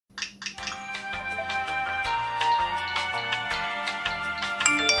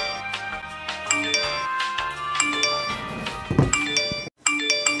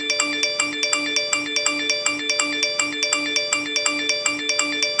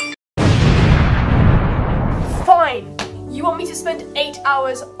spend 8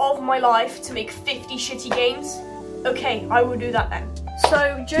 hours of my life to make 50 shitty games, okay, I will do that then.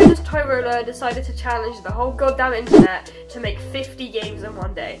 So Jonas Tyroller decided to challenge the whole goddamn internet to make 50 games in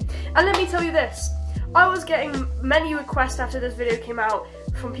one day. And let me tell you this, I was getting many requests after this video came out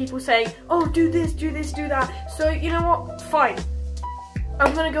from people saying, oh, do this, do that. So you know what, fine,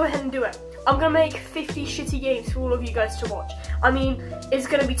 I'm gonna go ahead and do it. I'm gonna make 50 shitty games for all of you guys to watch. I mean, it's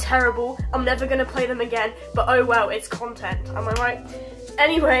gonna be terrible, I'm never gonna play them again, but oh well, it's content, am I right?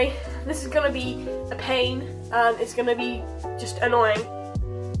 Anyway, this is gonna be a pain, and it's gonna be just annoying.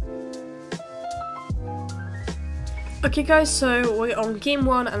 Okay guys, so we're on game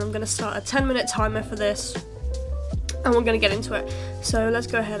 1, and I'm gonna start a 10-minute timer for this, and we're gonna get into it. So let's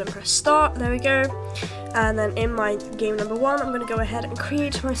go ahead and press start, there we go. And then in my game number 1, I'm going to go ahead and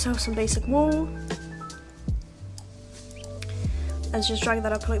create myself some basic wall. Let's just drag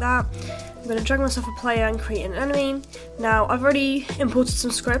that up like that. I'm going to drag myself a player and create an enemy. Now, I've already imported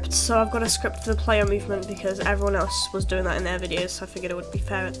some scripts, so I've got a script for the player movement because everyone else was doing that in their videos, so I figured it would be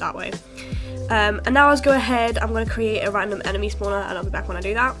fair that way. And now let's go ahead, I'm going to create a random enemy spawner, and I'll be back when I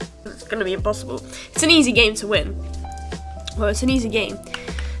do that. It's going to be impossible. It's an easy game to win. Well, it's an easy game.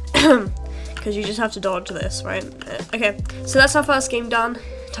 Because you just have to dodge this, right? Okay, so that's our first game done.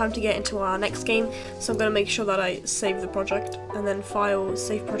 Time to get into our next game. So I'm going to make sure that I save the project, and then file,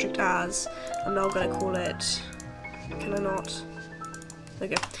 save project as. I'm now going to call it, can I not?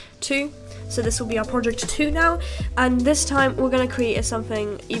 Okay, 2. So this will be our project 2 now, and this time we're going to create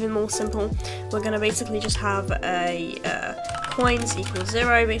something even more simple. We're going to basically just have a coins equals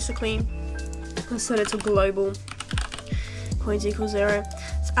 0, basically. Let's set it to global. Coins equals 0.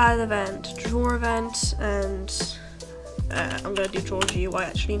 Let's add an event, draw event, and I'm going to do draw GUI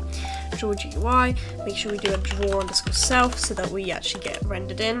actually. Draw GUI, make sure we do a draw underscore self so that we actually get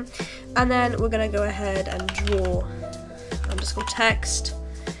rendered in. And then we're going to go ahead and draw underscore text.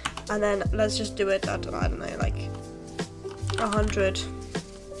 And then let's just do it at, I don't know, like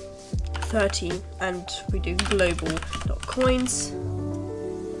 130, and we do global.coins.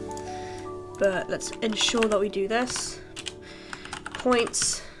 But let's ensure that we do this.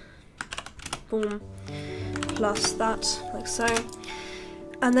 Points, boom, plus that, like so.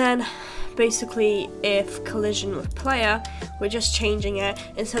 And then basically if collision with player, we're just changing it.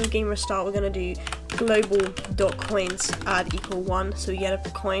 Instead of game restart, we're going to do global.coins add equal 1, so we get a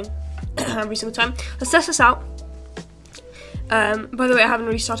coin every single time. Let's test this out. By the way, I haven't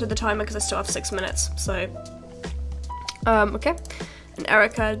restarted the timer because I still have 6 minutes, so okay. An error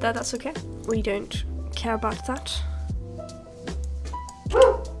occurred there, that's okay, we don't care about that.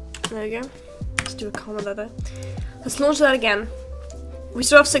 There we go. Let's do a comma there though. Let's launch that again. We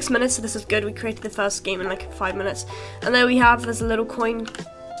still have 6 minutes, so this is good. We created the first game in like 5 minutes. And there we have, there's a little coin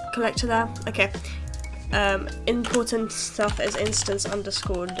collector there. Okay. Important stuff is instance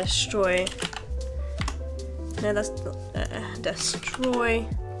underscore destroy. No, that's not, destroy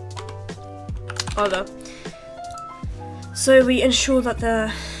other. So we ensure that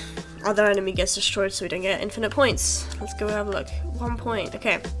the other enemy gets destroyed so we don't get infinite points. Let's go have a look. 1 point,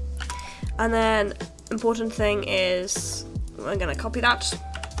 okay. And then important thing is we're gonna copy that.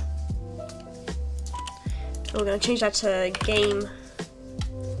 We're gonna change that to game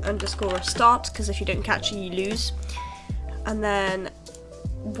underscore start, because if you don't catch it you lose. And then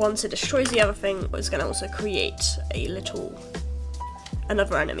once it destroys the other thing, it's gonna also create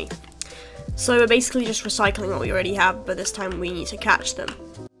another enemy. So we're basically just recycling what we already have, but this time we need to catch them.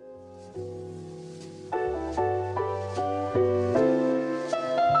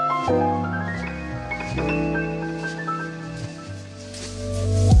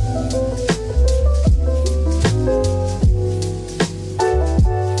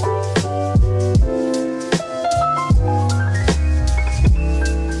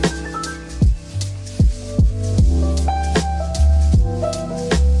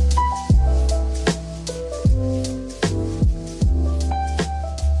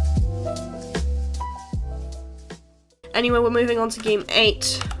 Anyway, we're moving on to game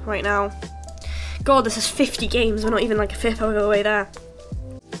 8 right now. God, this is 50 games, we're not even like a fifth of the way there.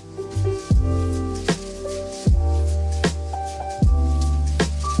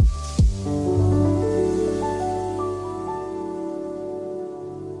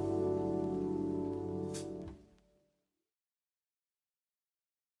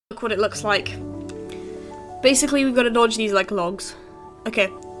 Look what it looks like. Basically, we've got to dodge these like logs. Okay,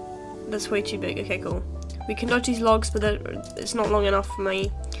 that's way too big. Okay, cool. We can dodge these logs, but it's not long enough for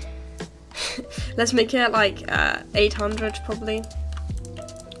me. Let's make it like 800 probably.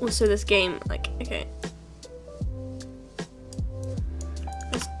 Also, this game, like, okay.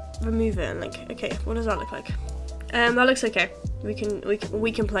 Let's remove it and like, okay, what does that look like? That looks okay. We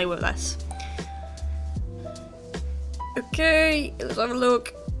can play with less. Okay, let's have a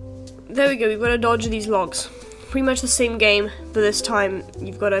look. There we go. We've got to dodge these logs. Pretty much the same game, but this time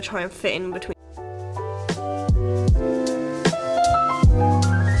you've got to try and fit in between.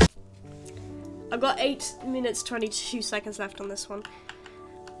 I've got 8 minutes 22 seconds left on this one,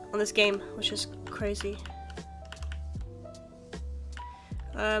 on this game, which is crazy.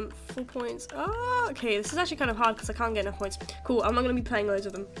 4 points. Oh, okay, this is actually kind of hard because I can't get enough points. Cool, I'm not going to be playing loads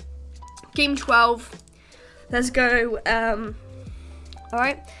of them. Game 12. Let's go.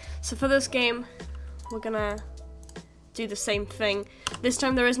 Alright, so for this game, we're going to do the same thing. This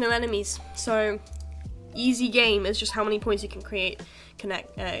time there is no enemies, so easy game is just how many points you can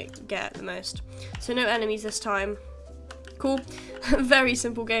get the most. So no enemies this time. Cool. Very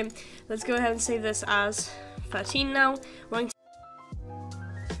simple game. Let's go ahead and save this as 13 now. We're going to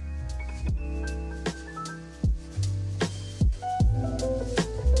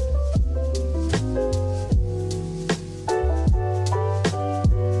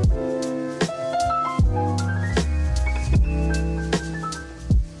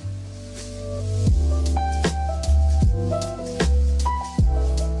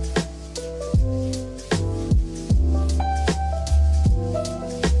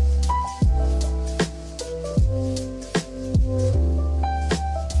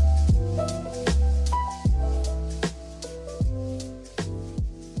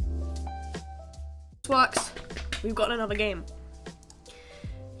works. We've got another game.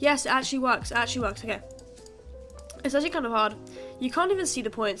 Yes, it actually works. It actually works. Okay. It's actually kind of hard. You can't even see the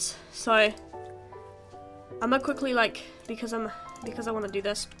points. So I'm gonna quickly, like, because I want to do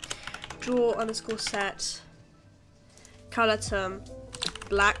this. Draw underscore set. Color to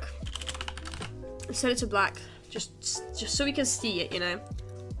black. Set it to black. Just so we can see it, you know.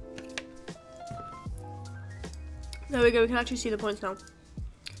 There we go. We can actually see the points now.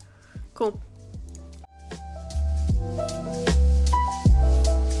 Cool.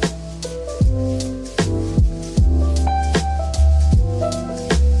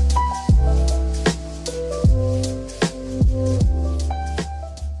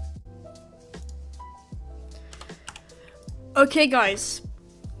 Okay guys,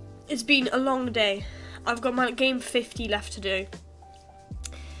 it's been a long day. I've got my game 50 left to do.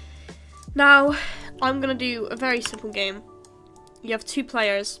 Now, I'm gonna do a very simple game. You have 2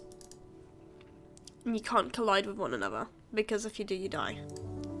 players, and you can't collide with one another, because if you do, you die.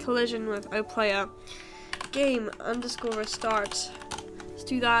 Collision with O player. Game underscore restart. Let's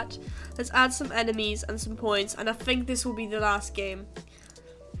do that. Let's add some enemies and some points, and I think this will be the last game.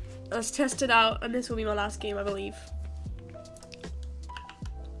 Let's test it out, and this will be my last game, I believe.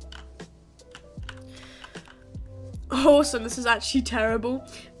 Awesome, this is actually terrible,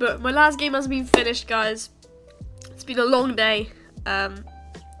 but my last game has been finished, guys. It's been a long day.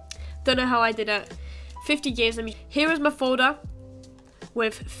 Don't know how I did it. 50 games. Here is my folder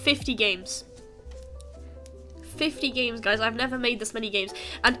with 50 games. 50 games, guys. I've never made this many games.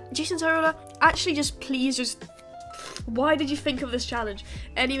 And Jonas Tyroller, actually, why did you think of this challenge?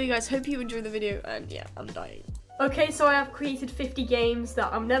 Anyway, guys, hope you enjoyed the video, and yeah, I'm dying. Okay, so I have created 50 games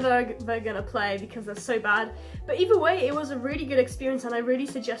that I'm never gonna play because they're so bad. But either way, it was a really good experience, and I really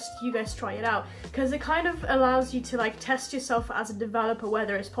suggest you guys try it out because it kind of allows you to, like, test yourself as a developer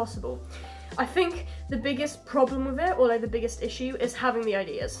whether it's possible. I think the biggest problem with it, or like the biggest issue, is having the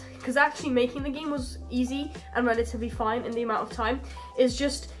ideas. Because actually making the game was easy and relatively fine in the amount of time. It's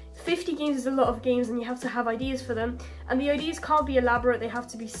just 50 games is a lot of games and you have to have ideas for them. And the ideas can't be elaborate, they have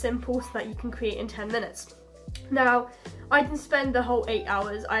to be simple so that you can create in 10 minutes. Now, I didn't spend the whole 8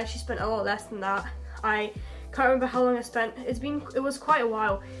 hours. I actually spent a lot less than that. I can't remember how long I spent. It was quite a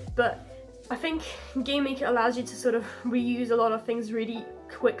while, but I think Game Maker allows you to sort of reuse a lot of things really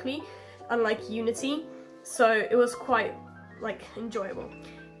quickly, unlike Unity, so it was quite, like, enjoyable.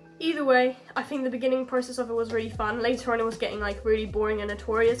 Either way, I think the beginning process of it was really fun. Later on it was getting, like, really boring and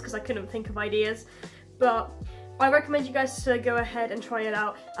notorious because I couldn't think of ideas, but I recommend you guys to go ahead and try it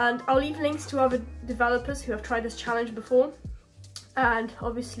out, and I'll leave links to other developers who have tried this challenge before, and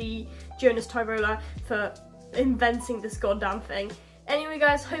obviously Jonas Tyroller for inventing this goddamn thing. Anyway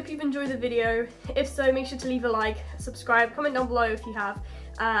guys, hope you've enjoyed the video. If so, make sure to leave a like, subscribe, comment down below if you have,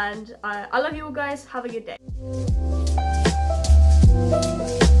 and I love you all guys. Have a good day.